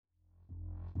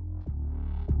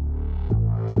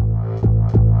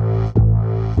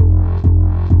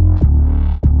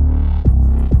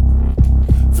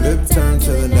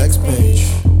the next page.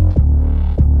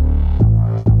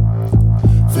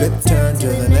 Flip turn to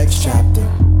the next chapter.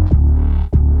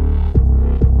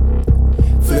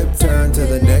 Flip turn to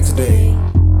the next day.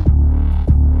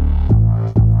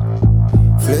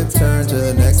 Flip turn to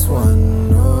the next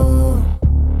one. Oh.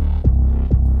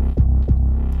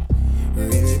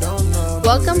 Really don't know.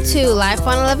 Welcome to Life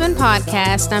on 11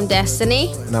 podcast. I'm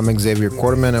Destiny. And I'm Xavier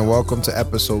Quarterman, and welcome to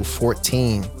episode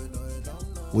 14.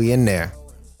 We in there.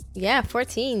 Yeah,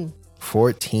 14.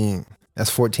 14. That's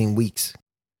 14 weeks.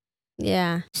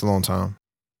 Yeah. It's a long time.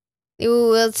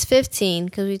 Well, it's 15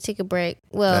 because we take a break.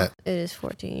 Well, That- it is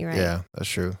 14. You're right. Yeah, that's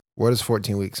true. What is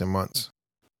 14 weeks in months?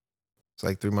 It's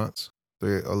like 3 months. A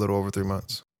little over 3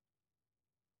 months.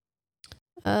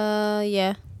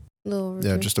 Yeah. A little over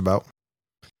Yeah, three. just about.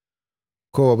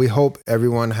 Cool. We hope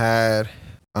everyone had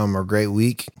a great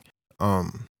week.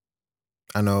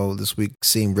 I know this week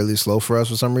seemed really slow for us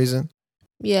for some reason.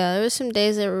 Yeah, there were some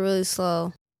days that were really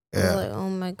slow. I was Yeah. like, oh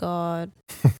my God.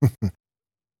 But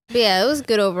yeah, it was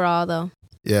good overall, though.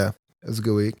 Yeah, it was a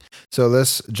good week. So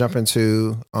let's jump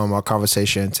into our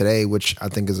conversation today, which I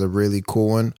think is a really cool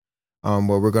one,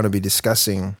 where we're going to be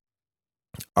discussing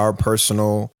our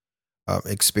personal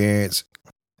experience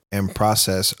and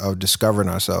process of discovering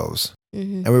ourselves.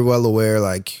 Mm-hmm. And we're well aware,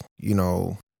 like, you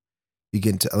know, you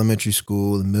get into elementary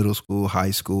school, middle school,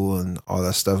 high school, and all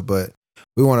that stuff. But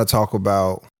we want to talk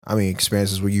about,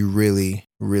 experiences where you really,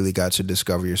 really got to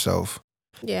discover yourself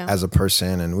Yeah. as a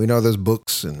person. And we know there's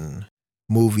books and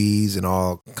movies and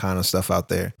all kind of stuff out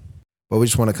there, but we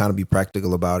just want to kind of be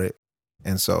practical about it.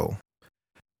 And so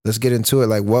let's get into it.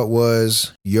 Like, what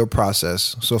was your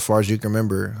process so far as you can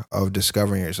remember of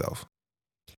discovering yourself?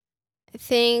 I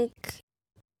think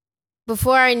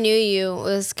before I knew you, it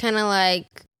was kind of like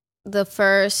the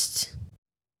first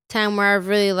time where I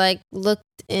really like looked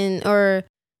in or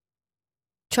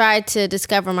tried to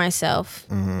discover myself.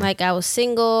 Mhm. Like I was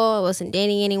single, I wasn't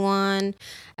dating anyone,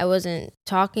 I wasn't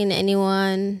talking to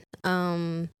anyone.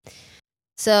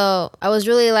 So I was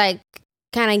really like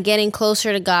kind of getting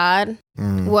closer to God,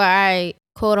 Mhm. where I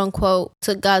quote unquote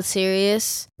took God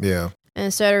serious Yeah.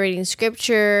 and started reading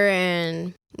scripture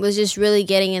and was just really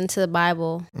getting into the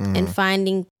Bible Mhm. and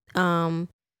finding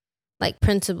like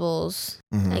principles,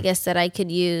 Mhm. I guess, that I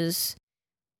could use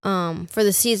for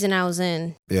the season I was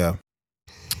in. Yeah.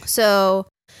 So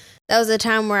that was a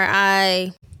time where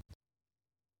I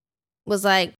was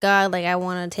like, God, like I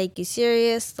want to take you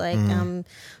serious, like Mhm. I'm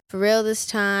for real this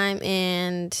time.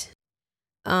 And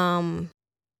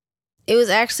it was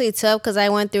actually tough because I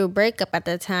went through a breakup at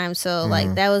that time. So like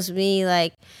Mhm. that was me,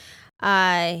 like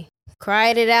I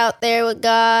cried it out there with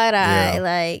God. I Yeah.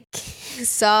 like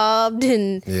sobbed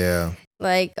and Yeah.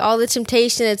 like all the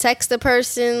temptation to text the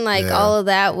person, like Yeah. all of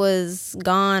that was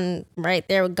gone right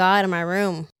there with God in my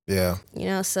room, Yeah. you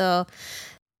know? So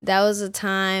that was a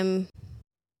time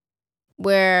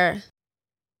where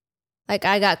like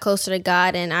I got closer to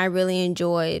God and I really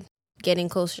enjoyed getting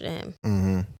closer to him.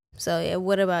 Mm-hmm. So yeah,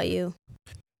 what about you?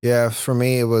 Yeah, for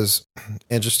me, it was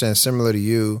interesting. Similar to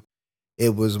you,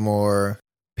 it was more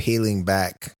peeling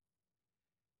back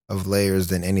of layers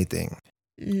than anything.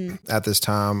 Mm-hmm. At this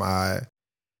time, I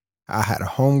had a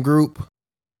home group,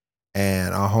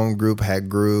 and our home group had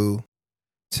grew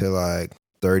to like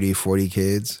 30, 40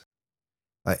 kids,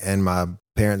 like in my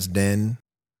parents' den.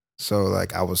 So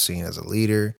like I was seen as a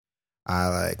leader. I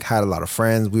like had a lot of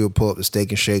friends. We would pull up the Steak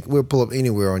and Shake. We would pull up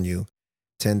anywhere on you,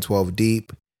 10, 12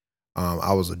 deep.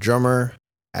 I was a drummer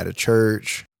at a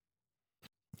church.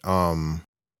 I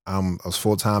was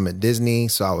full time at Disney,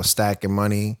 so I was stacking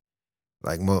money,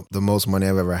 like the most money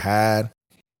I've ever had.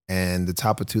 And the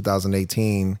top of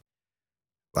 2018,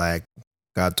 like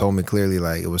God told me clearly,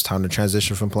 like it was time to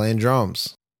transition from playing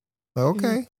drums. Like,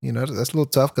 okay, you know, that's a little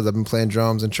tough because I've been playing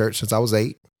drums in church since I was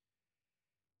 8.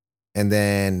 And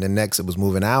then the next, it was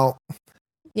moving out,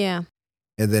 Yeah.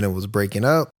 and then it was breaking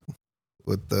up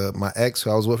with my ex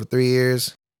who I was with for 3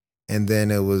 years, and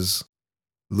then it was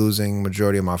losing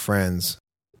majority of my friends.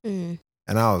 Mm.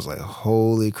 And I was like,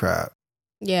 holy crap.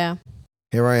 Yeah.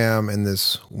 Here I am in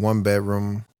this one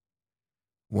bedroom,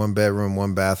 one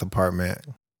bath apartment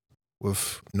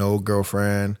with no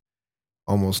girlfriend,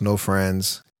 almost no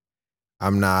friends.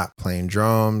 I'm not playing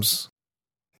drums,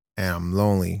 and I'm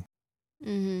lonely.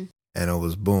 Mm-hmm. And it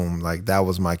was boom, like that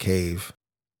was my cave.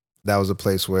 That was a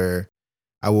place where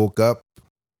I woke up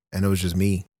and it was just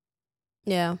me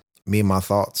Yeah. and my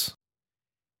thoughts.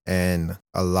 And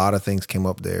a lot of things came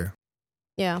up there.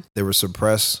 Yeah. There were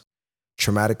suppressed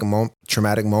traumatic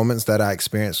moments that I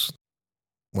experienced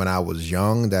when I was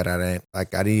young that I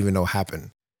didn't even know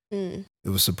happened. Mm. It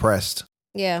was suppressed.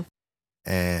 Yeah.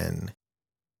 And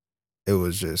it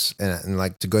was just and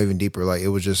like to go even deeper, like it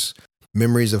was just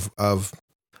memories of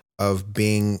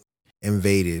being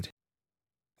invaded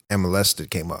and molested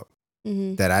came up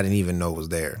Mm-hmm. that I didn't even know was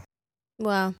there.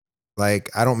 Wow. Like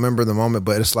I don't remember the moment,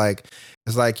 but it's like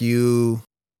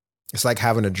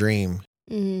having a dream.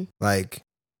 Mm-hmm. Like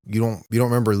you don't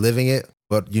remember living it,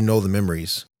 but you know the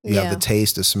memories. You have Yeah. the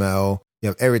taste, the smell, you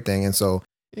have everything. And so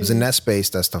it was in Mhm. that space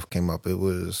that stuff came up. It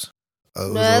was a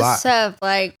lot. That's tough.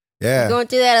 Like Yeah. going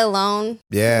through that alone.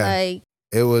 Yeah. Like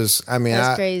It was, I mean,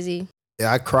 that's crazy.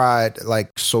 I cried like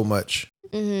so much.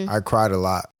 Mm-hmm. I cried a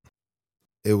lot.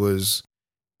 It was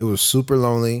super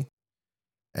lonely,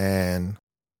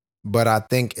 but I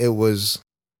think it was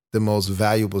the most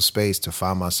valuable space to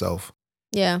find myself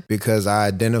Yeah. because I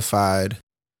identified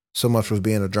so much with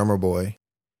being a drummer boy.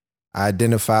 I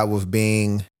identified with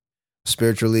being a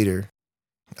spiritual leader.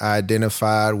 I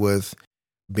identified with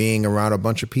being around a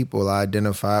bunch of people. I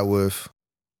identified with,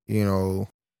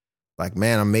 like,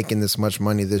 man, I'm making this much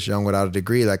money this young without a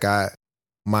degree. Like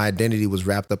my identity was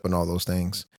wrapped up in all those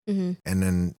things. Mm-hmm. And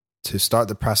then to start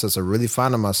the process of really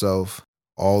finding myself,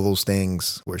 all those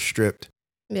things were stripped.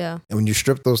 Yeah. And when you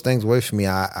strip those things away from me,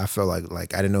 I felt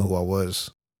like I didn't know who I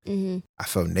was. Mm-hmm. I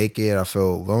felt naked. I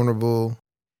felt vulnerable.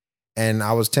 And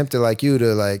I was tempted like you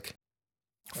to like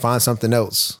find something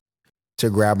else to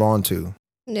grab onto.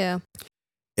 Yeah.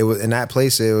 It was in that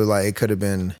place, it was like, it could have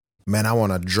been, man, I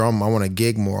want to drum. I want to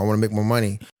gig more. I want to make more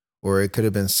money. Or it could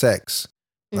have been sex.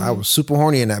 Mm-hmm. I was super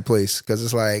horny in that place because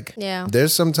it's like, Yeah.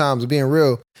 there's sometimes, being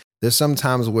real, there's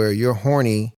sometimes where you're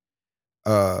horny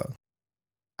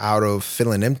out of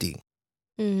feeling empty,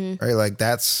 Mm-hmm. right? Like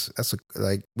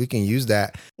like we can use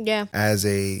that Yeah. as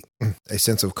a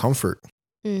sense of comfort.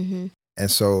 Mm-hmm. And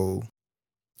so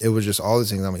it was just all these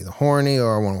things. I'm either horny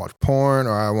or I want to watch porn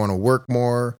or I want to work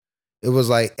more. It was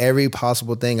like every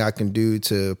possible thing I can do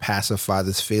to pacify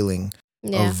this feeling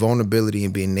Yeah. of vulnerability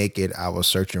and being naked, I was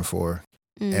searching for.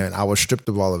 Mm. And I was stripped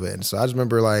of all of it. And so I just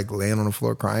remember like laying on the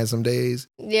floor crying some days.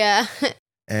 Yeah.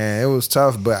 And it was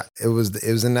tough, but it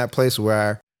was in that place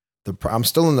where I'm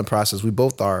still in the process. We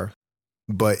both are,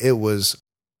 but it was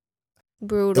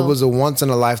Brutal. It was a once in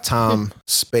a lifetime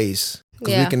space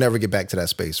because Yeah. we can never get back to that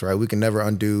space, right? We can never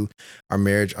undo our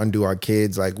marriage, undo our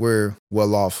kids. Like we're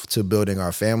well off to building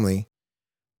our family,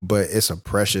 but it's a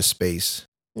precious space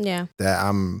Yeah. that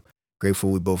I'm grateful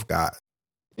we both got.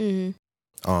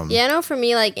 Mm-hmm. Yeah, I know for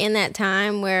me, like in that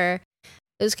time where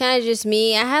it was kind of just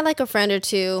me, I had like a friend or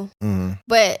two, Mhm.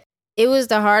 but it was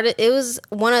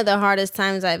one of the hardest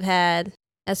times I've had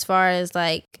as far as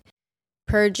like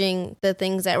purging the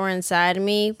things that were inside of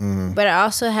me. Mhm. But I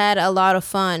also had a lot of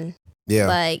fun, Yeah.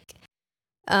 like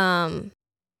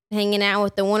hanging out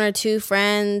with the one or two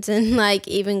friends and like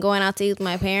even going out to eat with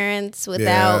my parents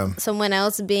without Yeah. someone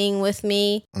else being with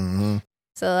me. hmm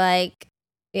So like,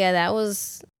 yeah, that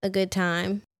was a good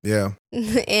time. Yeah.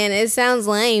 And it sounds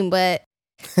lame, but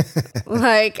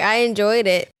like I enjoyed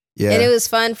it. Yeah. And it was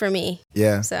fun for me.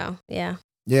 Yeah. So yeah.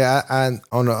 Yeah,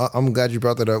 I'm glad you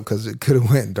brought that up because it could have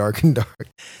went dark and dark.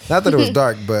 Not that it was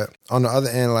dark, but on the other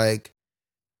end, like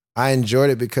I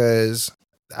enjoyed it because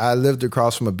I lived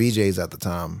across from a BJ's at the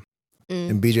time,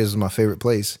 and BJ's was my favorite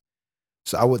place.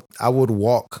 So I would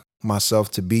walk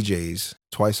myself to BJ's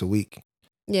twice a week.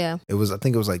 Yeah. I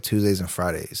think it was like Tuesdays and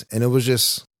Fridays, and it was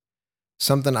just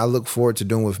something I look forward to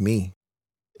doing with me.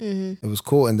 Mm-hmm. It was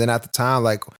cool. And then at the time,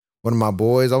 like one of my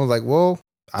boys, I was like, well,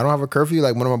 I don't have a curfew.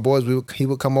 Like one of my boys, he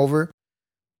would come over.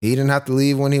 He didn't have to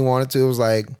leave when he wanted to. It was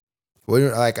like,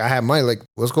 like I had money. Like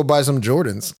let's go buy some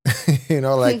Jordans.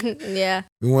 Like yeah.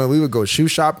 we would go shoe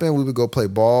shopping. We would go play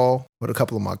ball with a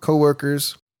couple of my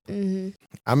coworkers. Mm-hmm.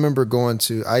 I remember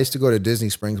I used to go to Disney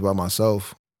Springs by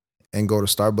myself and go to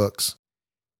Starbucks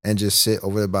and just sit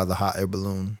over there by the hot air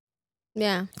balloon.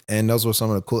 Yeah. And those were some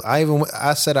of the cool. I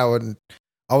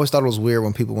always thought it was weird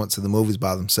when people went to the movies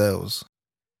by themselves.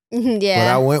 Yeah.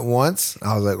 But I went once.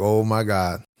 I was like, oh my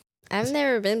God. I've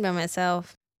never been by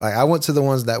myself. Like I went to the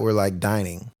ones that were like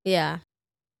dining Yeah.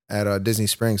 at Disney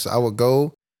Springs. So I would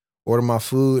go order my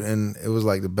food and it was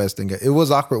like the best thing. It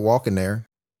was awkward walking there.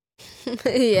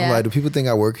 Yeah. I'm like, do people think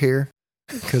I work here?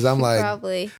 Because I'm like,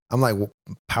 probably. I'm like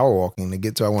power walking to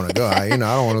get to where I want to go. I don't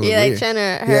want to look You're like weird. trying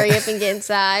to hurry up and get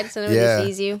inside so nobody Yeah.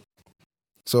 sees you.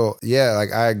 So yeah,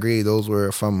 like I agree. Those were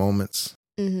fun moments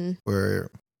Mm-hmm. where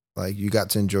like you got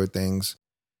to enjoy things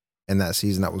in that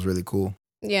season. That was really cool.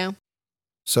 Yeah.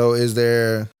 So is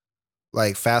there,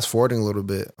 like fast forwarding a little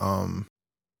bit,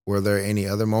 were there any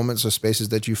other moments or spaces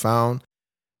that you found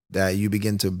that you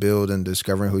begin to build and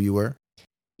discovering who you were?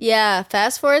 Yeah.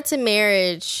 Fast forward to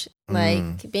marriage,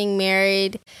 like being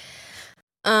married.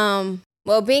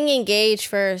 Well, being engaged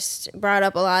first brought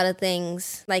up a lot of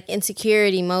things, like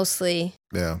insecurity mostly.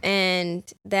 Yeah. And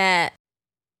that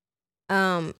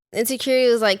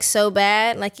insecurity was like so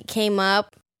bad, like it came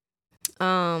up,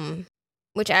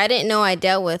 which I didn't know I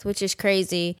dealt with, which is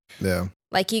crazy. Yeah.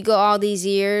 Like you go all these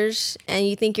years and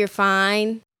you think you're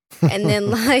fine, and then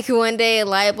like one day a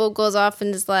light bulb goes off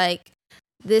and it's like,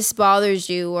 this bothers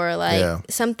you, or like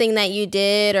something that you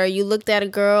did, or you looked at a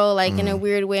girl like in a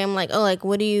weird way. I'm like, oh, like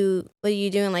what are you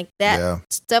doing? Like that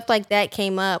stuff like that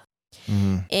came up.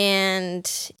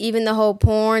 And even the whole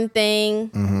porn thing,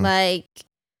 like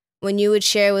when you would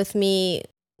share with me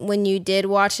when you did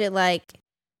watch it, like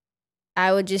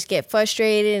I would just get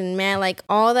frustrated and mad. Like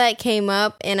all that came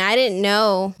up, and I didn't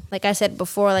know, like I said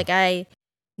before, like I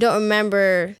don't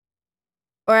remember,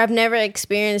 or I've never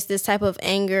experienced this type of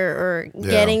anger or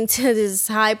getting to this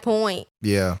high point.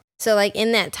 Yeah. So like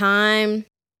in that time,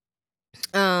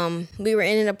 we were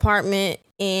in an apartment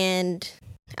and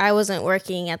I wasn't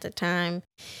working at the time,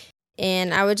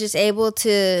 and I was just able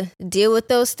to deal with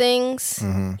those things.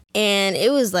 And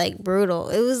it was like brutal.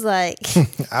 It was like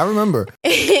I remember.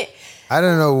 I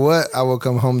didn't know what I would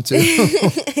come home to.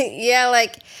 Yeah,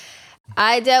 like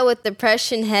I dealt with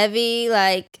depression heavy,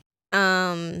 like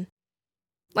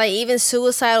even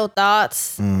suicidal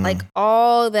thoughts, like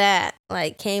all that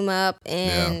like came up.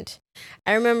 And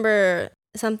I remember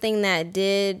something that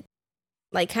did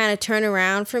like kind of turn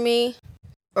around for me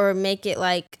or make it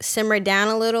like simmer down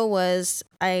a little was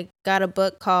I got a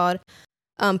book called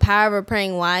Power of a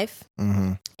Praying Wife.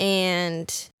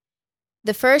 And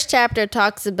the first chapter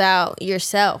talks about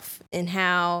yourself and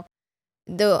how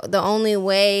the only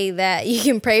way that you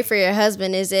can pray for your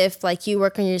husband is if like you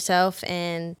work on yourself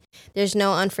and there's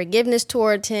no unforgiveness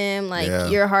towards him,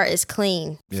 like your heart is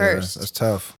clean first. That's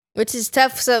tough. Which is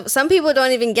tough. So some people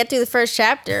don't even get through the first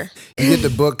chapter. You get the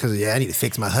book because I need to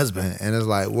fix my husband, and it's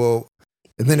like, well,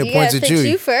 and then it points at you.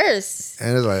 You first,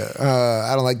 and it's like,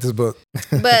 I don't like this book.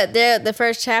 But the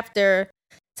first chapter,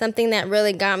 something that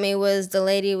really got me was the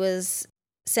lady was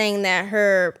saying that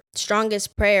her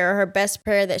strongest prayer, her best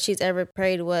prayer that she's ever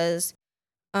prayed was,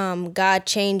 God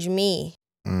change me.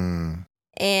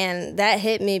 And that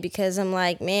hit me because I'm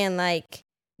like, man, like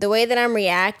the way that I'm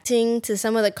reacting to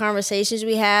some of the conversations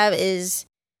we have it's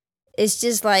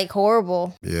just like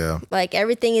horrible. Yeah. Like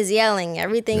everything is yelling.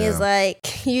 Everything is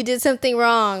like you did something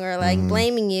wrong or like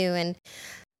blaming you and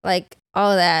like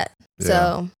all of that. Yeah.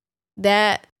 So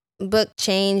that book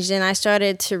changed and I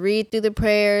started to read through the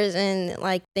prayers and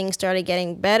like things started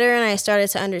getting better and I started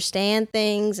to understand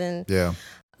things and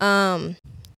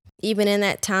even in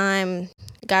that time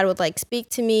God would like speak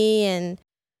to me and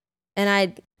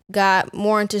I got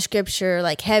more into scripture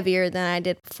like heavier than I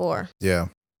did before. Yeah.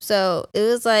 So it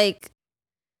was like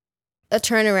a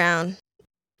turnaround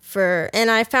and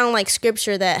I found like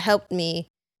scripture that helped me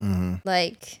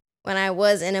like when I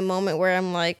was in a moment where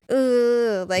I'm like,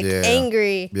 ooh, like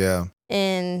angry. Yeah.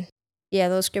 And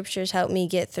those scriptures helped me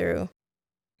get through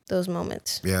those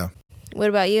moments. Yeah. What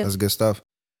about you? That's good stuff.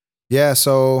 Yeah.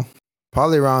 So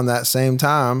probably around that same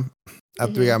time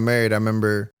after we got married, I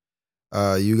remember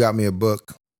you got me a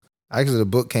book. Actually, the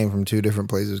book came from two different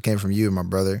places. It came from you and my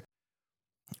brother.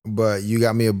 But you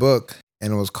got me a book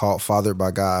and it was called Fathered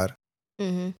by God.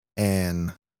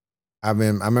 And I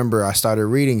remember I started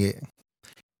reading it.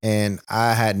 And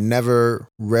I had never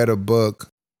read a book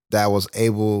that was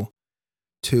able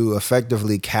to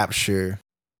effectively capture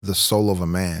the soul of a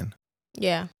man.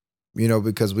 Yeah. You know,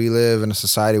 because we live in a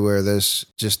society where there's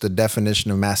just the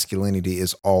definition of masculinity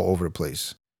is all over the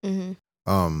place. And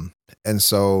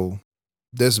so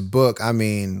this book, I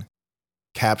mean,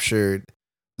 captured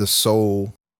the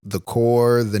soul, the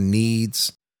core, the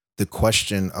needs, the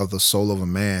question of the soul of a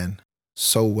man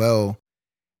so well.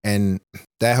 And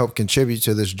that helped contribute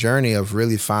to this journey of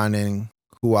really finding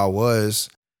who I was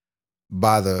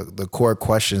by the core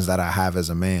questions that I have as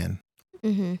a man.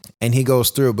 And he goes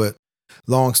through, but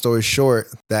long story short,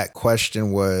 that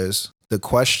question was the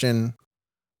question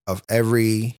of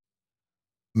every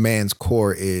man's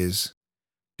core is,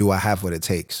 do I have what it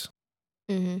takes?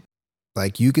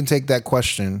 Like you can take that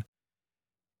question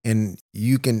and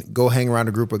you can go hang around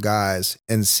a group of guys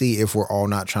and see if we're all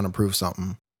not trying to prove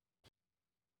something.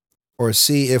 Or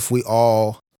see if we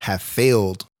all have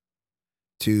failed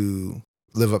to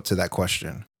live up to that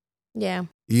question. Yeah.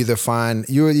 You either find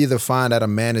that a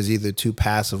man is either too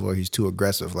passive or he's too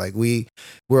aggressive. Like we're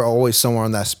always somewhere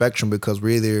on that spectrum because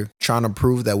we're either trying to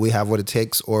prove that we have what it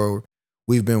takes or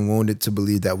we've been wounded to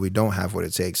believe that we don't have what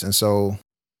it takes. And so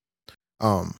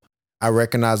I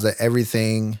recognize that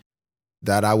everything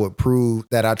that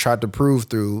I tried to prove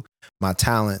through my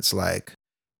talents, like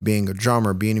being a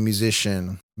drummer, being a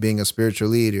musician, being a spiritual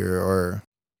leader, or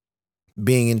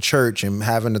being in church and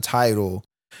having a title,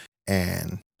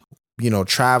 and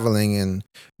traveling and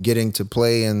getting to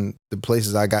play in the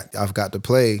places I've got to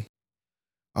play.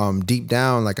 Deep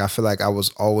down, like I feel like I was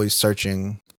always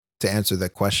searching to answer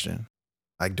that question.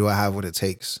 Like, do I have what it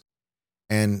takes?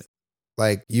 And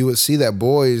like you would see that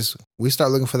boys, we start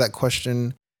looking for that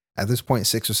question at this point,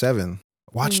 6 or 7.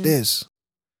 Watch this.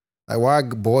 Like, why are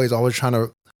boys always trying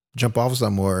to jump off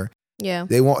somewhere? Yeah.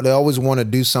 They always want to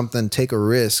do something, take a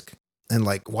risk, and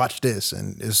like, watch this.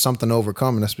 And there's something to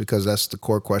overcome. And that's because that's the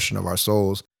core question of our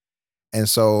souls. And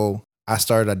so I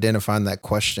started identifying that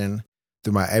question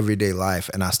through my everyday life,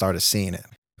 and I started seeing it.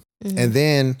 Mm-hmm. And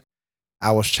then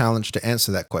I was challenged to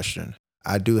answer that question.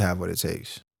 I do have what it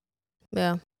takes.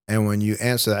 Yeah. And when you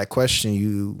answer that question,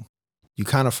 you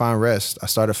kind of find rest. I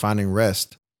started finding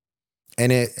rest.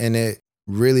 And it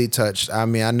really touched. I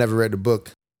mean, I never read the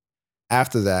book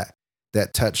after that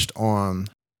touched on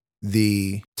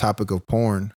the topic of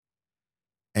porn.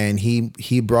 And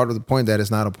he brought up the point that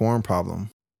it's not a porn problem.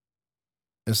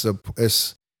 It's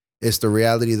the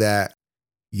reality that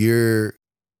you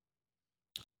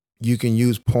can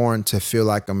use porn to feel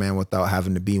like a man without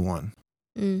having to be one.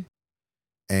 Mm.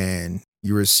 And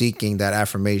you were seeking that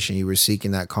affirmation. You were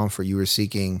seeking that comfort. You were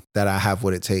seeking that I have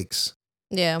what it takes.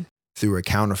 Yeah. Through a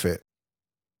counterfeit.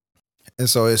 And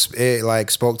so it like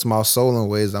spoke to my soul in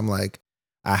ways. I'm like,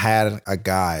 I had a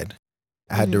guide.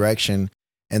 I had direction.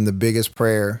 And the biggest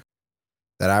prayer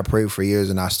that I prayed for years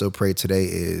and I still pray today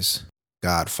is,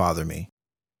 God, father me.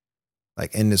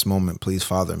 Like, in this moment, please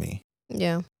father me.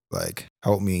 Yeah. Like,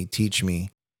 help me, teach me,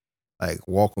 like,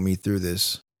 walk with me through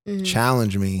this,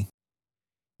 challenge me,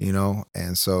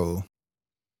 And so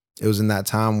it was in that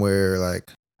time where,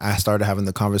 like, I started having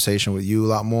the conversation with you a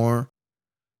lot more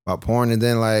about porn. And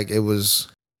then, like,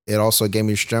 it also gave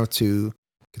me strength to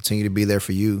continue to be there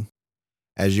for you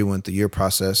as you went through your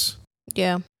process.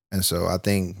 Yeah. And so I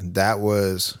think that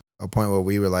was a point where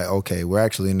we were like, okay, we're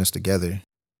actually in this together.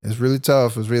 It's really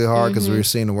tough. It's really hard because we were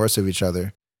seeing the worst of each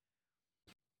other.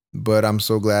 But I'm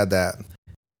so glad that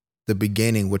the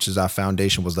beginning, which is our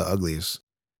foundation, was the ugliest.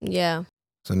 Yeah.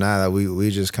 So now that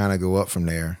we just kind of go up from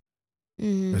there.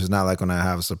 It's not like when I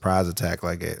have a surprise attack,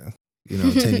 like it,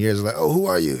 10 years, like, oh, who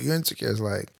are you? You're insecure. It's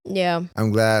like, yeah.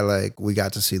 I'm glad like we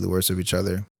got to see the worst of each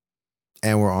other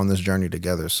and we're on this journey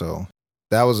together. So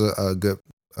that was a good,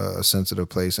 sensitive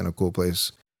place and a cool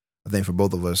place, I think, for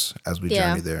both of us as we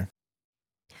journeyed there.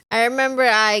 I remember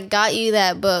I got you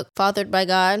that book, Fathered by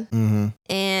God, and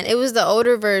it was the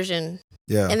older version.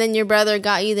 Yeah. And then your brother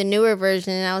got you the newer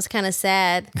version, and I was kind of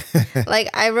sad. Like,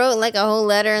 I wrote like a whole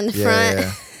letter in the front.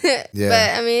 Yeah. Yeah.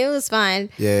 But I mean, it was fine.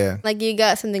 Yeah. Like, you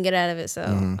got something good out of it, so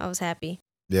I was happy.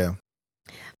 Yeah.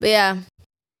 But yeah.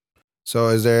 So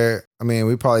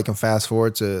we probably can fast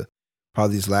forward to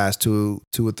probably these last 2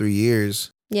 or 3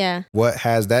 years. Yeah. What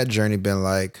has that journey been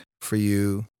like for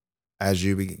you as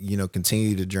you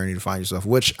continue the journey to find yourself?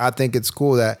 Which I think it's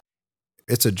cool that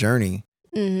it's a journey.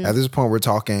 At this point, we're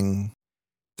talking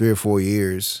 3 or 4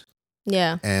 years.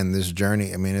 Yeah. And this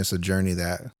journey, I mean, it's a journey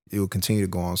that it will continue to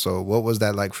go on. So what was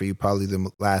that like for you probably the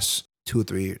last 2 or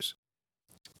 3 years?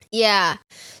 Yeah.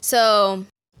 So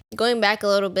going back a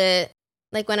little bit,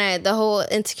 like when the whole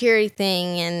insecurity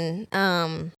thing, and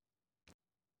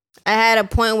I had a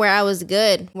point where I was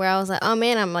good, where I was like, oh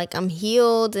man, I'm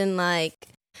healed, and like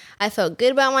I felt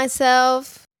good about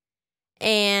myself.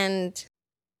 And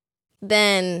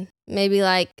then maybe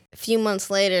like a few months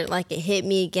later, like it hit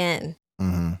me again.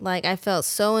 Like I felt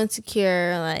so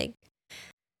insecure, like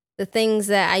the things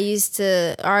that I used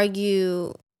to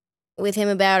argue with him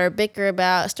about or bicker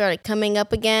about started coming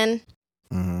up again.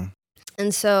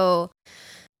 And so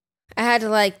I had to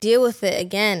like deal with it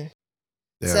again.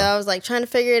 Yeah. So I was like trying to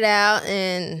figure it out,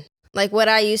 and like what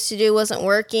I used to do wasn't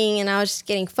working, and I was just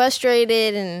getting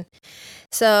frustrated. And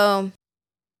so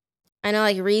I know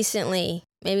like recently,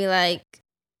 maybe like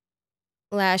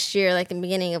last year, like the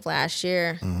beginning of last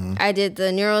year, I did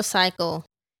the neurocycle,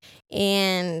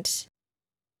 and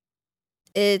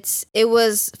it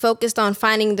was focused on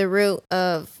finding the root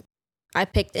of, I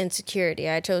picked insecurity.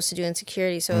 I chose to do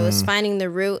insecurity. So it was finding the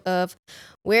root of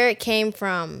where it came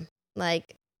from.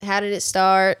 Like, how did it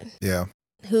start? Yeah.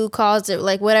 Who caused it?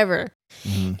 Like, whatever.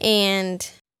 And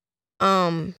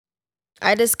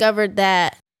I discovered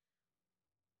that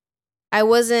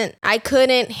I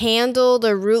couldn't handle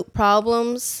the root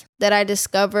problems that I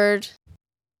discovered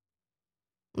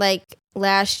like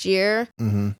last year,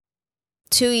 2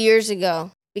 years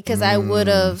ago, because I would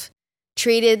have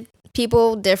treated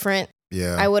people different.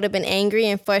 Yeah. I would have been angry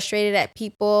and frustrated at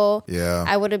people. Yeah.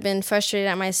 I would have been frustrated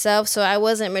at myself. So I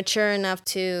wasn't mature enough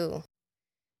to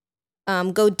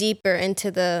go deeper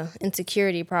into the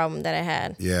insecurity problem that I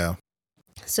had. Yeah.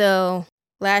 So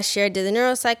last year I did the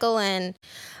neurocycle, and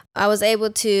I was able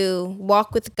to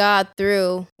walk with God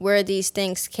through where these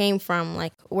things came from.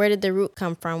 Like, where did the root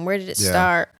come from? Where did it Yeah.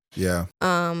 start? Yeah.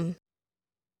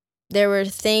 There were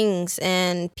things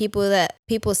and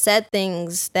people said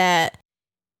things that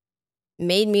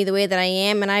made me the way that I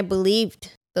am, and I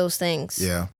believed those things.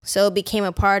 Yeah. So it became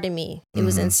a part of me. It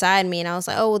was Mhm. inside me, and I was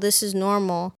like, oh, well, this is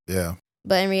normal. Yeah.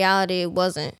 But in reality, it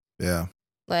wasn't. Yeah.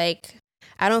 Like,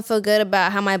 I don't feel good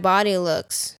about how my body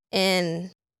looks.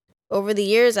 And over the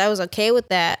years, I was okay with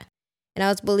that. And I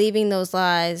was believing those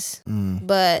lies. Mm.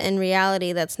 But in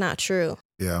reality, that's not true.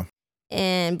 Yeah.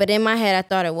 But in my head, I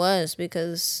thought it was,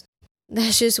 because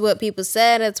that's just what people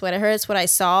said. That's what I heard. It's what I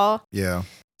saw. Yeah.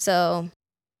 So,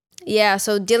 yeah.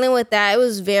 So dealing with that, it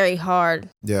was very hard.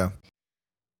 Yeah.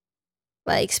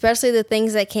 Like, especially the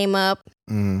things that came up.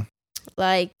 Mm.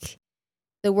 Like,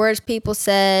 the words people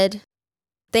said,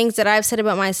 things that I've said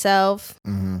about myself,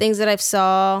 Mhm. things that I've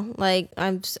saw, like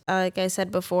I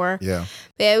said before. Yeah.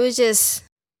 But it was just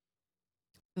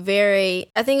I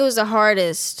think it was the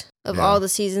hardest of Yeah. all the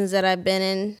seasons that I've been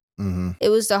in. Mhm. It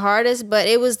was the hardest, but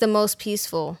it was the most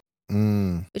peaceful,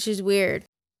 Mm. which is weird.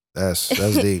 That's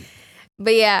deep.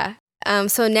 But yeah.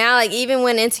 So now, like, even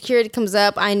when insecurity comes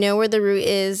up, I know where the root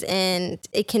is, and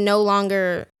it can no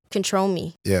longer control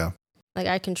me. Yeah. Like,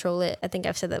 I control it. I think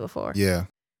I've said that before. Yeah.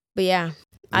 But yeah,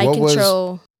 I What was-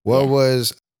 control. What Yeah.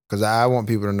 was, because I want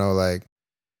people to know, like,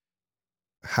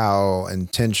 how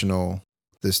intentional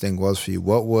this thing was for you.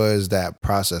 What was that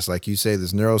process? Like you say,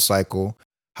 this neurocycle,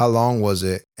 how long was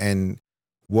it? And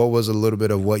what was a little bit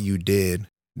of what you did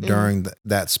during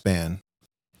that span?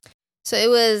 So it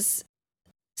was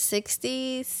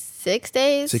 66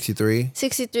 days. 63?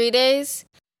 63 days.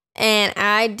 And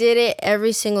I did it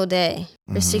every single day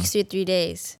for Mhm. 63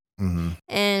 days. Mm-hmm.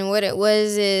 And what it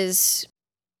was is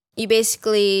you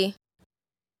basically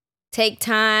take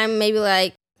time, maybe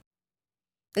like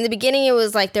in the beginning it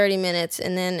was like 30 minutes,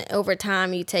 and then over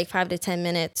time you take 5 to 10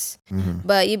 minutes. Mm-hmm.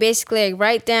 But you basically, like,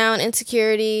 write down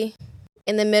insecurity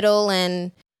in the middle,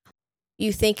 and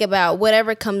you think about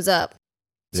whatever comes up.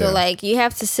 So Yeah. like, you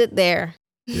have to sit there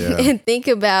Yeah. and think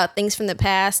about things from the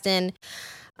past. And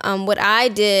what I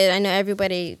did, I know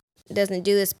everybody doesn't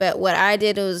do this, but what I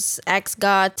did was ask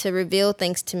God to reveal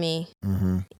things to me.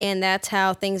 Mm-hmm. And that's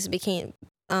how things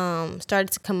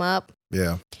started to come up.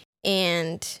 Yeah.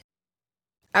 And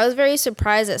I was very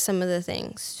surprised at some of the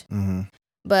things, Mm-hmm.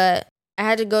 but I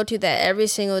had to go through that every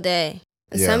single day.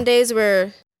 And Yeah. some days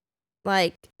were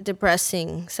like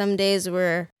depressing. Some days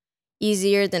were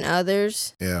easier than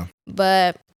others, Yeah.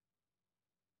 but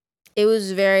it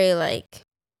was very, like,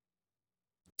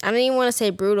 I don't even want to say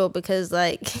brutal, because,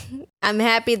 like, I'm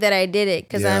happy that I did it,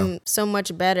 because Yeah. I'm so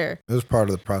much better. It was part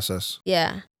of the process.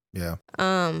 Yeah. Yeah.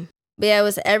 But yeah, it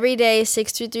was every day,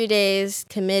 63 days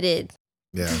committed.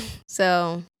 Yeah.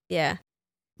 So yeah.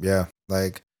 Yeah.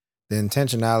 Like, the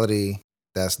intentionality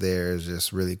that's there is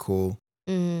just really cool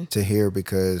Mm-hmm. to hear,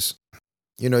 because,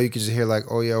 you know, you can just hear like,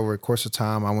 oh yeah, over the course of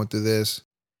time, I went through this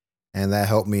and that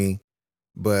helped me.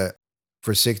 But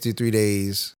for 63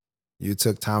 days, you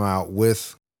took time out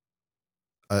with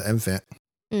an infant.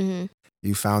 Mm-hmm.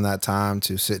 You found that time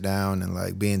to sit down and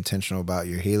like be intentional about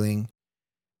your healing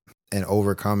and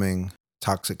overcoming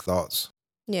toxic thoughts.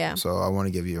 Yeah. So I want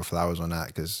to give you your flowers on that,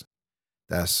 because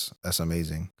that's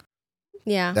amazing.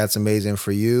 Yeah. That's amazing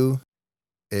for you.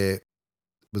 It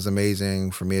was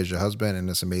amazing for me as your husband, and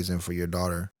it's amazing for your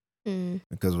daughter, Mm-hmm.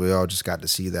 because we all just got to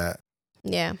see that,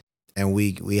 Yeah. and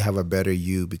we have a better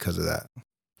you because of that.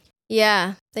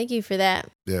 Yeah. Thank you for that.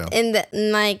 Yeah. And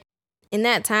in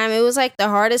that time, it was like the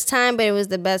hardest time, but it was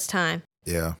the best time,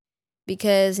 Yeah.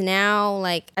 because now,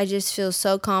 like, I just feel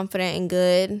so confident and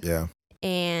good. Yeah.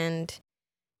 And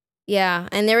yeah,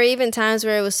 and there were even times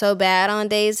where it was so bad on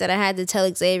days that I had to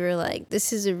tell Xavier, like,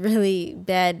 this is a really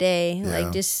bad day. Yeah.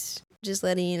 Like, just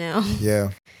letting you know. Yeah.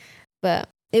 But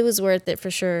it was worth it for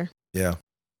sure. Yeah.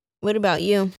 What about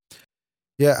you?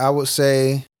 Yeah. I would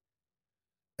say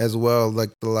as well, like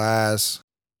the last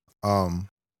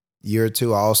year or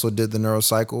two, I also did the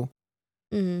neurocycle,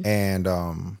 Mm-hmm. and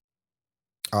I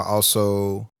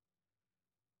also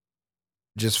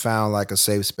just found like a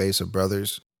safe space of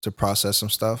brothers to process some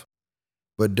stuff.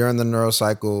 But during the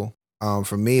neurocycle,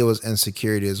 for me, it was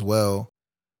insecurity as well,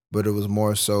 but it was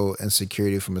more so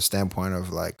insecurity from a standpoint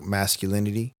of like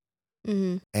masculinity.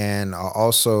 Mm-hmm. And I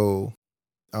also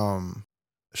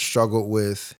struggled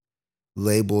with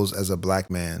labels as a black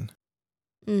man.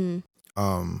 Mm-hmm.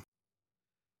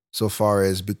 so far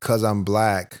as because I'm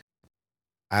black,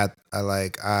 I'm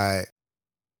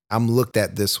looked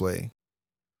at this way,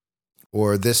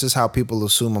 or this is how people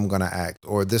assume I'm gonna act,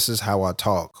 or this is how I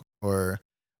talk, or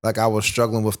like I was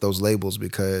struggling with those labels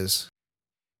because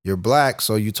you're black,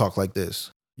 so you talk like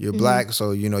this. You're black,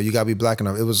 so you gotta be black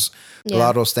enough. It was a lot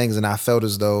of those things, and I felt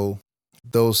as though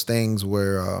those things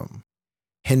were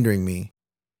hindering me,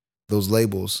 those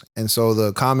labels. And so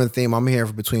the common theme I'm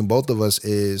hearing between both of us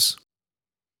is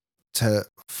to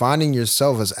finding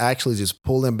yourself as actually just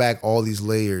pulling back all these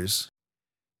layers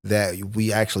that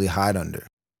we actually hide under.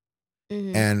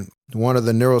 And one of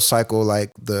the neurocycle,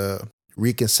 like the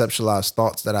reconceptualized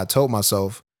thoughts that I told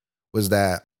myself was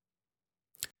that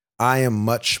I am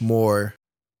much more,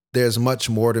 there's much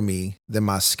more to me than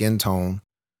my skin tone,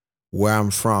 where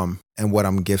I'm from, and what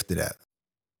I'm gifted at.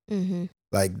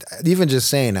 Like even just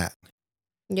saying that.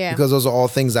 Yeah. Because those are all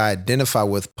things I identify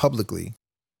with publicly.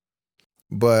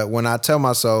 But when I tell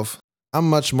myself, I'm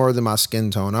much more than my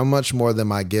skin tone, I'm much more than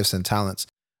my gifts and talents,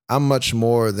 I'm much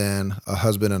more than a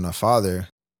husband and a father,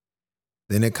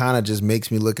 then it kind of just makes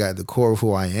me look at the core of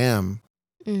who I am.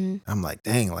 I'm like,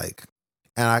 dang, like,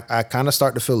 and I kind of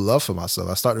start to feel love for myself.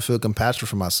 I start to feel compassion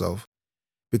for myself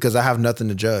because I have nothing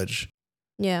to judge.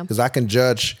 Yeah. Because I can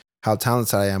judge how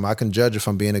talented I am. I can judge if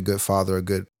I'm being a good father, a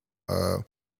good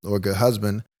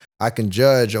husband. I can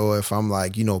judge, or if I'm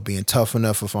like, being tough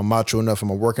enough, if I'm macho enough,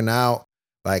 am I working out?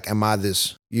 Like, am I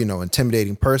this,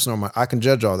 intimidating person? I can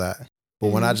judge all that. But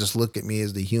when I just look at me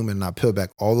as the human and I peel back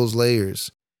all those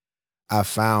layers, I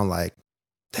found like,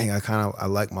 dang, I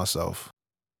like myself.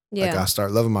 Yeah. Like I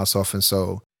start loving myself. And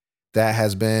so that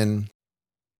has been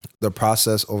the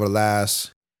process over the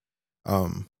last,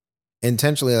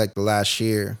 intentionally like the last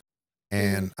year.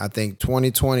 And I think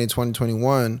 2020,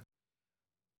 2021,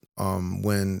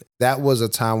 when that was a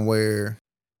time where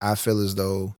I feel as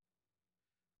though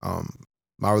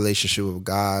my relationship with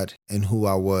God and who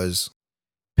I was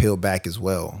peeled back as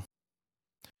well.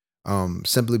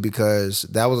 Simply because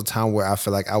that was a time where I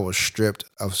feel like I was stripped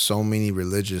of so many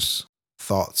religious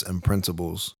thoughts and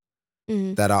principles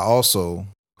that I also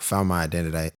found my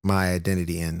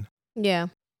identity in. Yeah.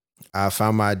 I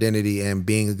found my identity in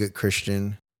being a good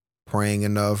Christian, praying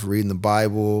enough, reading the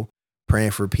Bible,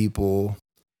 praying for people,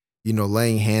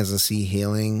 laying hands and see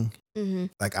healing.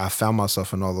 Like I found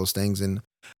myself in all those things, and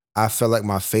I felt like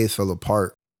my faith fell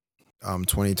apart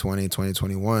 2020,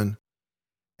 2021.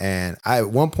 And at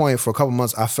one point for a couple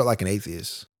months, I felt like an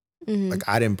atheist. Like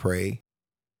I didn't pray.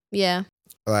 Yeah.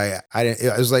 Like I didn't,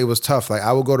 it was like, it was tough. Like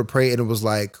I would go to pray and it was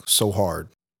like so hard.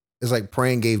 It's like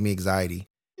praying gave me anxiety.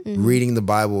 Reading the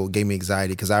Bible gave me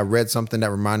anxiety because I read something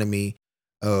that reminded me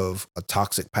of a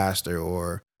toxic pastor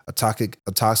or a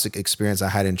toxic experience I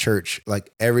had in church.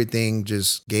 Like everything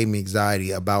just gave me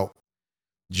anxiety about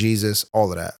Jesus,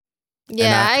 all of that.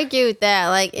 Yeah, I agree with that.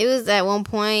 Like it was at one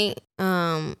point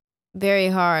very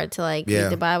hard to like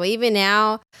read the Bible. Even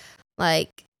now, like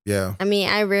I mean,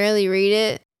 I rarely read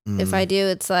it. If I do,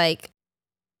 it's like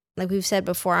we've said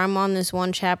before, I'm on this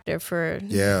one chapter for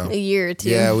a year or two.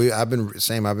 Yeah, I've been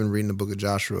reading the book of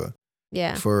Joshua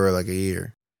for like a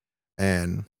year.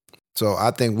 And so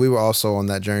I think we were also on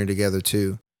that journey together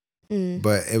too.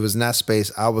 But it was in that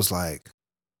space I was like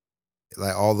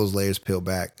all those layers peeled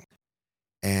back.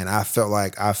 And I felt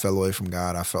like I fell away from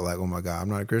God. I felt like, oh my God, I'm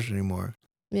not a Christian anymore.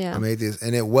 Yeah. I'm atheist.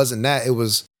 And it wasn't that. It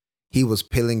was, he was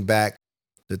peeling back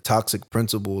the toxic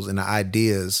principles and the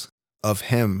ideas of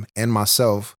him and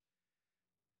myself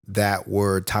that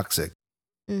were toxic.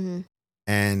 And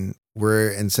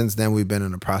since then we've been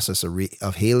in the process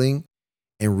of healing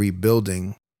and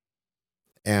rebuilding.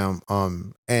 And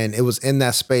it was in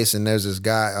that space. And there's this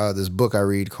guy, this book I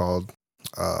read called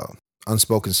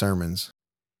Unspoken Sermons.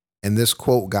 And this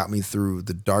quote got me through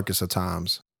the darkest of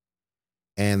times.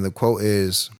 And the quote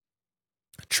is,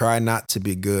 try not to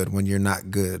be good when you're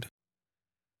not good,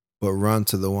 but run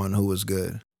to the one who is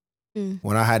good.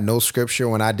 When I had no scripture,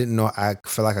 when I didn't know, I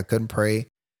felt like I couldn't pray,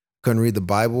 couldn't read the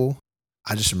Bible,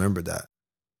 I just remembered that.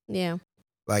 Yeah.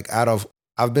 Like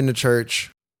I've been to church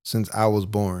since I was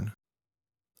born.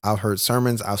 I've heard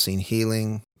sermons, I've seen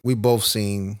healing. We both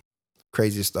seen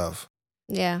crazy stuff.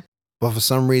 Yeah. But for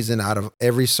some reason, out of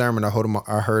every sermon I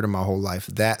heard in my whole life,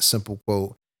 that simple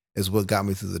quote is what got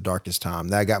me through the darkest time.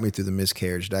 That got me through the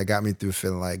miscarriage. That got me through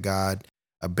feeling like God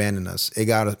abandoned us. It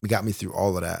got me through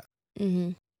all of that.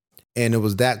 And it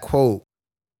was that quote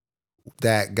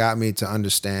that got me to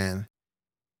understand,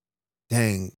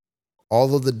 dang,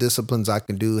 all of the disciplines I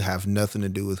can do have nothing to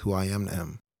do with who I am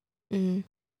to him.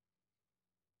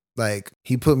 Like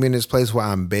he put me in this place where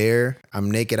I'm bare, I'm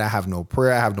naked, I have no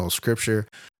prayer, I have no scripture,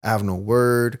 I have no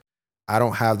word, I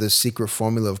don't have this secret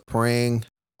formula of praying.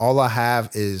 All I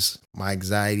have is my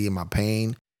anxiety and my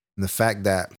pain and the fact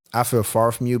that I feel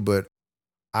far from you, but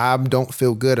I don't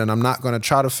feel good and I'm not going to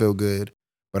try to feel good,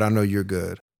 but I know you're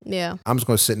good. Yeah. I'm just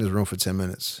going to sit in this room for 10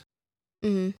 minutes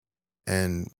Mm-hmm.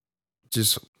 and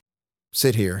just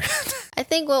sit here. I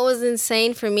think what was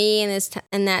insane for me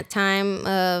in that time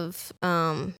of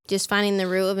just finding the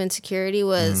root of insecurity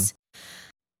was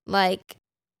like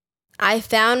I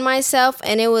found myself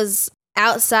and it was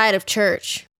outside of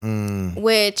church,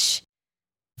 which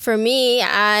for me,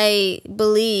 I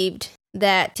believed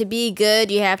that to be good,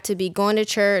 you have to be going to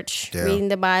church, reading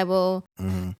the Bible,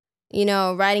 you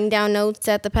know, writing down notes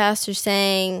that the pastor's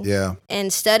saying,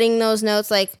 and studying those notes,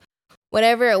 like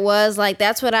whatever it was, like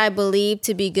that's what I believed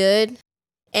to be good.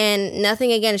 And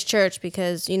nothing against church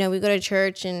because, you know, we go to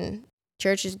church and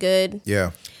church is good.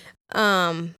 Yeah.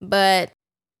 But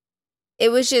it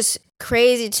was just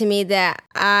crazy to me that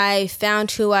I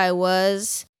found who I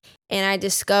was and I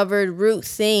discovered root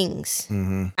things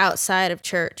outside of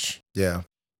church. Yeah.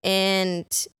 And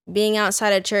being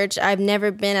outside of church, I've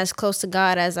never been as close to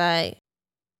God as I've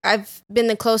been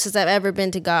the closest I've ever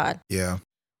been to God. Yeah.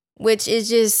 Which is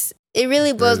just, it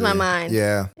really blows my mind.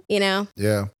 Yeah. You know?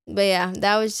 Yeah. But yeah,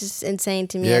 that was just insane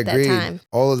to me at that time.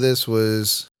 All of this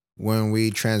was when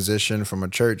we transitioned from a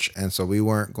church, and so we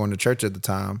weren't going to church at the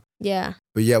time. Yeah.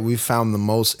 But yet we found the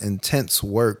most intense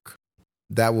work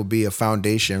that will be a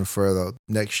foundation for the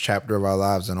next chapter of our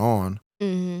lives and on.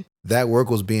 Mm-hmm. That work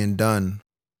was being done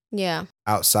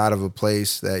outside of a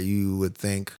place that you would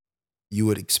think you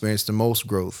would experience the most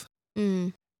growth.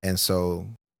 And so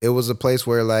it was a place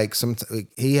where like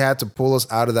he had to pull us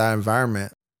out of that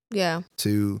environment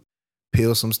to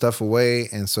peel some stuff away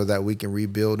and so that we can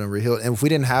rebuild and reheal. And if we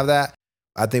didn't have that,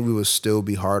 I think we would still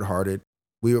be hard-hearted.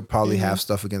 We would probably have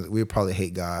stuff against, we would probably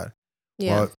hate God.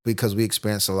 Yeah. Because we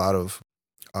experienced a lot of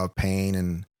pain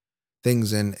and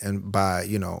things and by,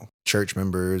 you know, church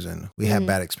members, and we had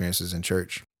bad experiences in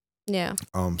church. Yeah.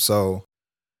 So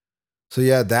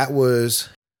yeah, that was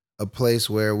a place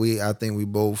where I think we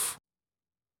both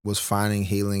was finding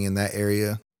healing in that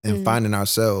area and finding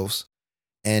ourselves.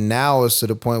 And now it's to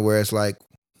the point where it's like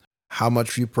how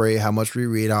much we pray, how much we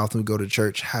read, how often we go to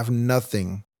church have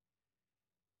nothing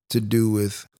to do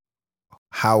with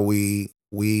how we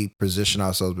position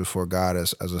ourselves before God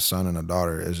as a son and a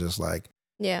daughter. It's just like,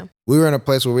 we were in a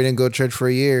place where we didn't go to church for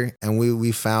a year, and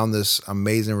we found this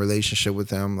amazing relationship with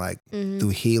him, like through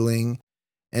healing,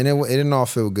 and it didn't all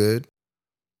feel good.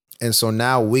 And so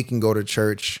now we can go to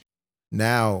church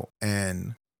now,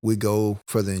 and we go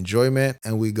for the enjoyment,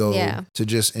 and we go to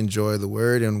just enjoy the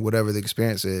word and whatever the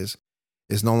experience is.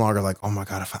 It's no longer like, oh my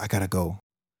God, I gotta go,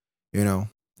 you know?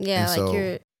 Yeah, and like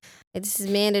so, this is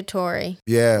mandatory.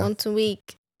 Yeah. Once a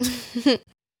week.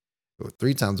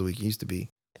 3 times a week it used to be.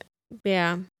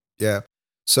 Yeah. Yeah.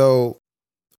 So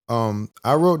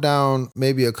I wrote down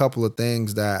maybe a couple of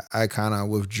things that I kind of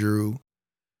withdrew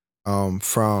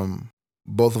from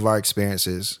both of our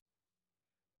experiences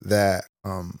that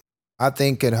I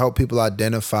think can help people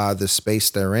identify the space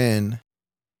they're in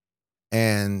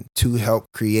and to help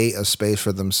create a space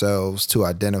for themselves to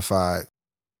identify,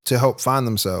 to help find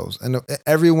themselves. And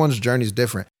everyone's journey is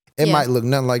different. It might look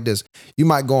nothing like this. You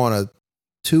might go on a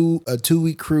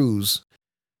 2-week cruise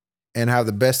and have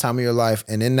the best time of your life.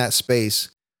 And in that space,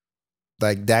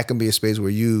 like that can be a space where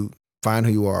you find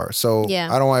who you are. So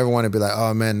I don't ever want to be like,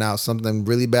 oh man, now something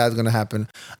really bad is going to happen.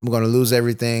 I'm going to lose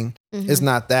everything. It's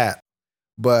not that.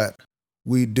 But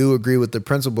we do agree with the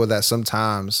principle that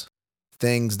sometimes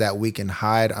things that we can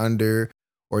hide under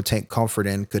or take comfort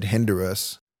in could hinder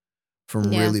us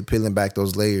from really peeling back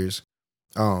those layers.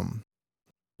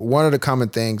 One of the common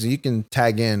things, you can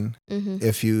tag in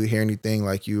if you hear anything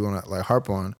like you want to like harp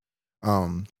on,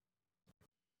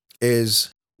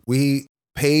 is we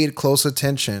paid close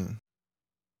attention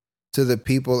to the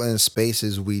people and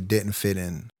spaces we didn't fit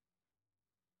in.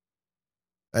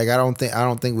 Like I don't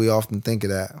think we often think of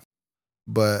that,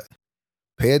 but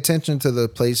pay attention to the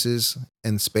places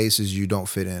and spaces you don't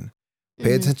fit in.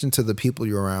 Pay attention to the people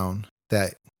you're around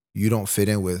that you don't fit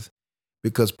in with,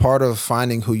 because part of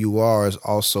finding who you are is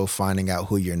also finding out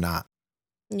who you're not.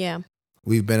 Yeah.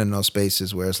 We've been in those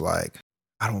spaces where it's like,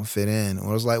 I don't fit in.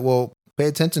 Or it's like, well, pay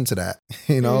attention to that.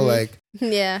 You know, like,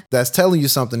 that's telling you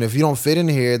something. If you don't fit in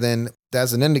here, then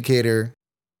that's an indicator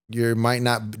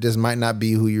this might not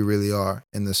be who you really are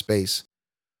in the space.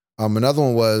 Another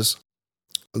one was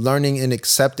learning and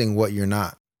accepting what you're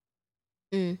not.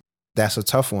 That's a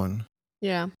tough one.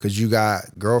 Yeah. Because you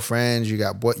got girlfriends, you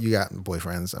got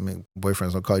boyfriends. I mean,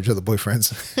 boyfriends don't call each other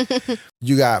boyfriends.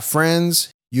 You got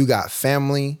friends, you got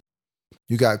family,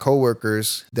 you got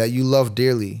coworkers that you love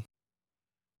dearly.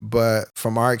 But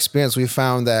from our experience, we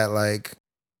found that like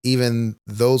even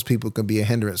those people can be a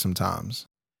hindrance sometimes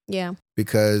Yeah.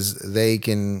 because they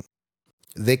can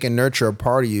nurture a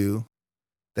part of you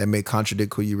that may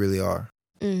contradict who you really are.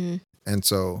 Mm-hmm. And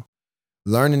so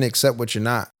learn and accept what you're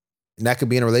not. And that could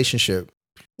be in a relationship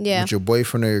Yeah. with your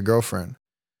boyfriend or your girlfriend.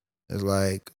 It's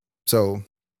like, so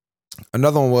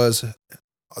another one was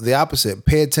the opposite.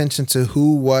 Pay attention to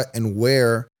who, what, and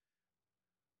where.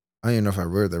 I don't even know if I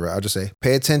wrote that right. I'll just say,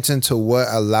 pay attention to what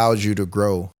allows you to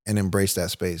grow and embrace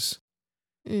that space.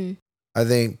 Mm. I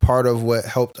think part of what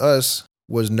helped us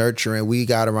was nurturing. We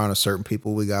got around a certain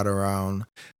people. We got around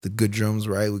the Goodrums,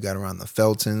 right? We got around the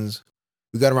Feltons.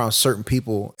 We got around certain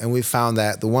people. And we found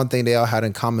that the one thing they all had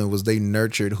in common was they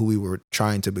nurtured who we were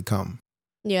trying to become.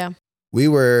 Yeah. We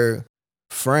were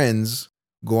friends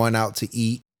going out to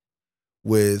eat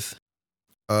with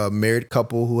a married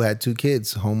couple who had 2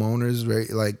 kids, homeowners, very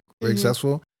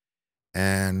successful.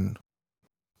 And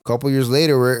a couple years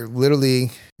later, we're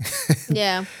literally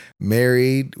Yeah.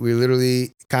 married. We're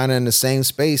literally kind of in the same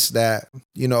space that,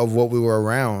 of what we were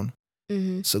around.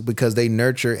 Mm-hmm. So because they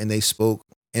nurture and they spoke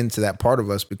into that part of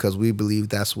us because we believe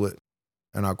that's what,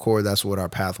 in our core, that's what our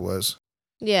path was.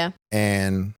 Yeah.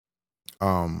 And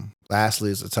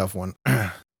lastly, it's a tough one.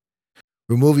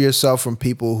 Remove yourself from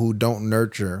people who don't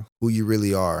nurture who you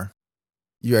really are.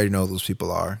 You already know who those people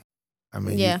are. I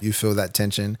mean, Yeah. you feel that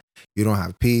tension. You don't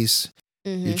have peace.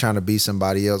 Mm-hmm. You're trying to be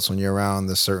somebody else when you're around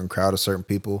a certain crowd of certain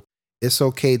people. It's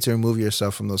okay to remove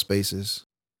yourself from those spaces.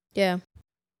 Yeah.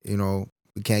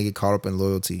 We can't get caught up in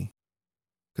loyalty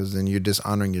because then you're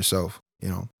dishonoring yourself,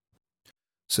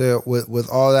 So with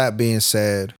all that being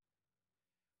said,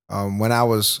 when I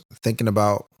was thinking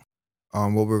about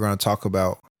what we were going to talk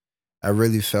about, I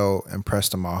really felt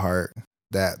impressed in my heart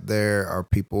that there are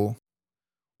people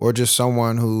or just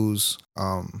someone who's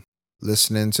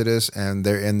listening to this and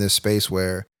they're in this space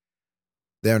where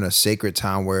they're in a sacred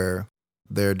time where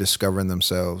they're discovering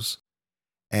themselves.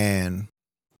 And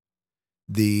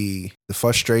the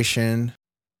frustration,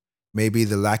 maybe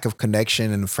the lack of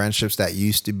connection and friendships that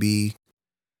used to be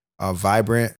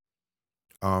vibrant,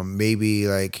 maybe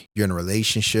like you're in a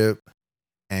relationship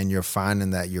and you're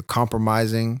finding that you're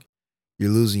compromising, you're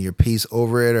losing your peace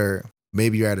over it, or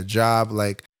maybe you're at a job,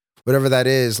 like whatever that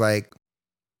is, like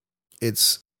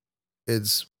it's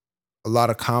a lot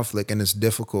of conflict and it's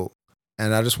difficult.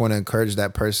 And I just want to encourage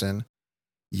that person.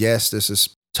 Yes, this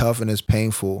is tough and it's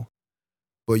painful,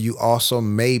 but you also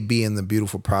may be in the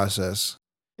beautiful process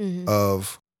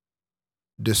of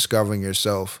discovering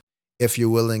yourself if you're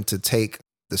willing to take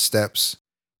the steps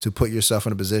to put yourself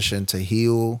in a position to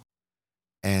heal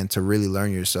and to really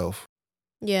learn yourself.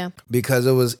 Yeah. Because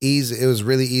it was easy. It was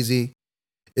really easy.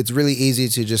 It's really easy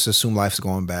to just assume life's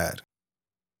going bad.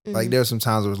 Mm-hmm. Like there were some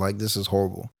times it was like, this is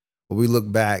horrible. But we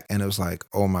look back and it was like,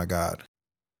 oh my God,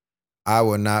 I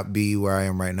would not be where I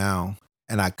am right now.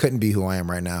 And I couldn't be who I am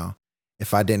right now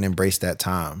if I didn't embrace that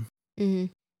time.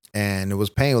 Mm-hmm. And it was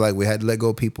painful. Like we had to let go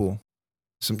of people.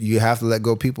 You have to let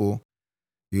go of people.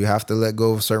 You have to let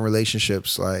go of certain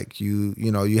relationships. Like you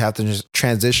have to just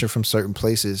transition from certain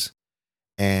places.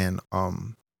 And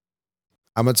I'm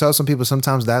going to tell some people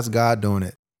sometimes that's God doing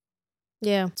it.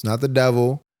 Yeah. It's not the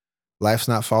devil. Life's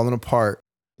not falling apart.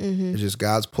 Mm-hmm. It's just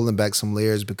God's pulling back some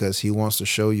layers because he wants to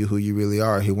show you who you really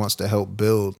are. He wants to help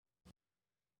build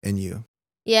in you.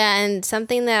 Yeah. And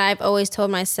something that I've always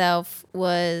told myself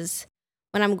was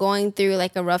when I'm going through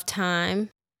like a rough time,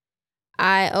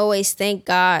 I always thank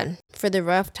God for the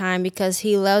rough time because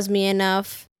he loves me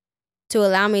enough to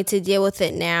allow me to deal with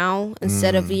it now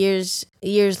instead of years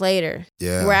later.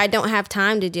 Yeah. Where I don't have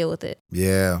time to deal with it.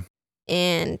 Yeah.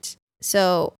 And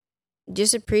so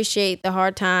just appreciate the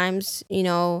hard times.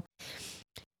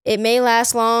 It may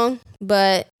last long,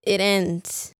 but it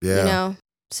ends. Yeah.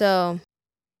 So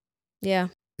yeah.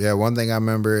 Yeah. One thing I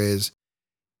remember is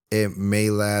it may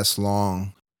last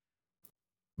long,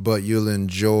 but you'll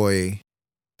enjoy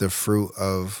the fruit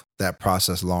of that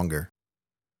process longer.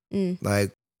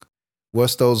 Like,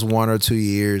 what's those 1 or 2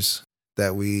 years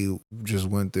that we just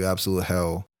went through absolute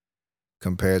hell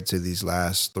compared to these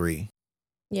last 3?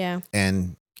 Yeah.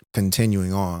 And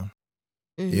continuing on,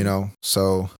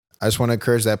 So I just want to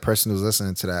encourage that person who's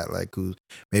listening to that, like who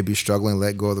may be struggling,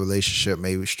 let go of the relationship,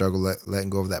 maybe struggle letting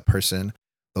go of that person,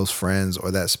 those friends, or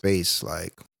that space.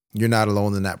 Like you're not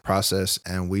alone in that process.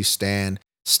 And we stand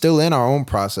still in our own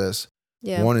process,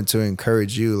 wanting to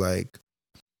encourage you. Like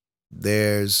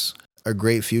there's a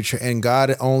great future, and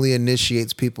God only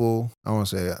initiates people. I want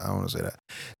to say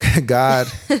that God,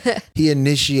 he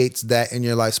initiates that in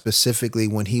your life specifically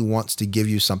when he wants to give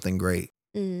you something great.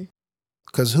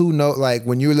 Because who know, like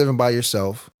when you were living by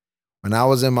yourself, when I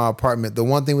was in my apartment, the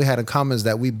one thing we had in common is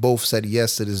that we both said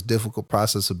yes to this difficult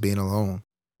process of being alone.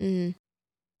 Mm-hmm.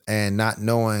 And not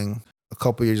knowing a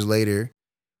couple years later,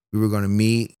 we were going to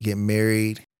meet, get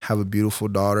married, have a beautiful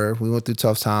daughter. We went through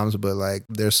tough times, but like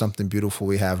there's something beautiful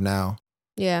we have now.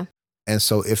 Yeah. And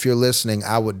so if you're listening,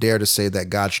 I would dare to say that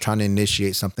God's trying to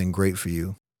initiate something great for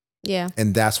you. Yeah.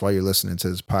 And that's why you're listening to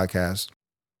this podcast.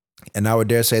 And I would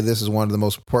dare say this is one of the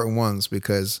most important ones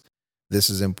because this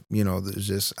is, there's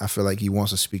just, I feel like he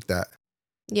wants to speak that.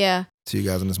 Yeah. To you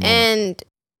guys in this moment.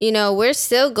 And, we're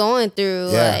still going through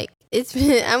like, it's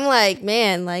been, I'm like,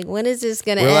 man, like when is this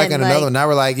going to end? We're like in another one. Now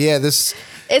we're like, this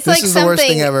it's like is the worst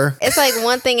thing ever. It's like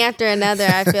one thing after another,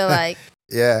 I feel like.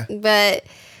 Yeah. But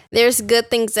there's good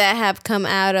things that have come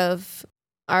out of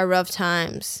our rough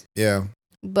times. Yeah.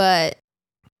 But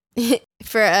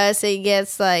for us, it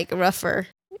gets like rougher.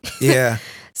 Yeah.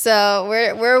 So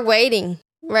we're waiting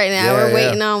right now. Yeah, we're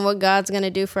waiting on what God's going to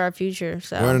do for our future.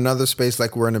 So we're in another space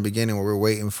like we're in the beginning where we're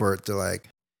waiting for it to like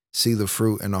see the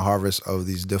fruit and the harvest of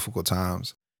these difficult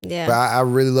times. Yeah. But I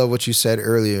really love what you said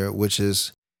earlier, which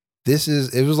is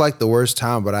it was like the worst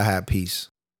time, but I had peace.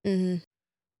 Mm-hmm.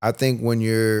 I think when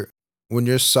you're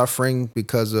suffering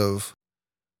because you're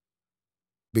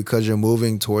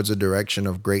moving towards a direction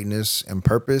of greatness and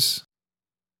purpose,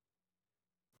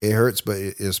 it hurts, but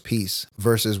it is peace.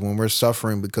 Versus when we're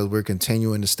suffering because we're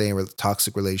continuing to stay in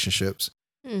toxic relationships,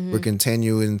 Mm-hmm. we're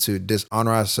continuing to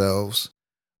dishonor ourselves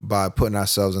by putting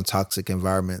ourselves in toxic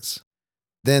environments.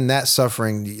 Then that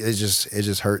suffering, it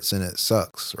just hurts and it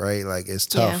sucks, right? Like it's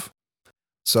tough. Yeah.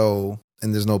 So,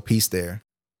 and there's no peace there.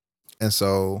 And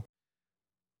so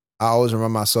I always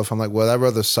remind myself, I'm like, well, I'd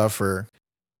rather suffer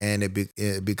and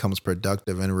it becomes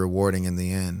productive and rewarding in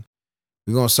the end.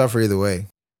 We're going to suffer either way.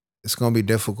 It's going to be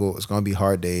difficult. It's going to be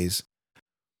hard days.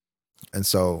 And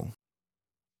so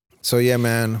yeah,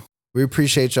 man, we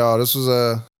appreciate y'all. This was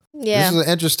an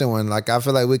interesting one. Like, I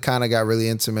feel like we kind of got really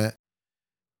intimate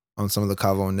on some of the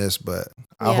cover on this, but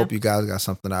I hope you guys got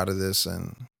something out of this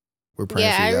and we're praying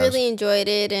for you guys. Yeah, I really enjoyed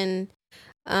it. And,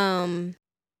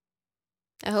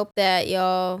 I hope that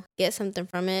y'all get something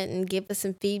from it and give us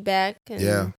some feedback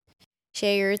and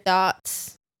share your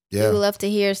thoughts. Yeah. We would love to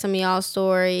hear some of y'all's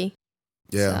story.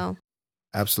 Yeah, so.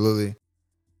 Absolutely.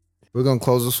 We're going to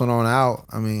close this one on out.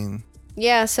 I mean.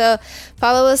 Yeah, so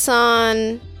follow us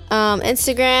on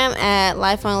Instagram at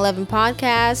Life on 11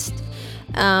 Podcast.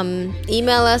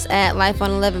 Email us at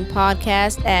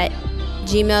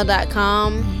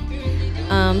lifeon11podcast@gmail.com.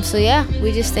 So yeah,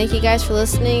 we just thank you guys for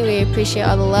listening. We appreciate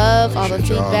all the love, all the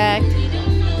feedback.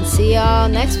 And see y'all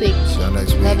next week. See y'all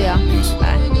next week. Love y'all. Peace.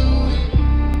 Bye.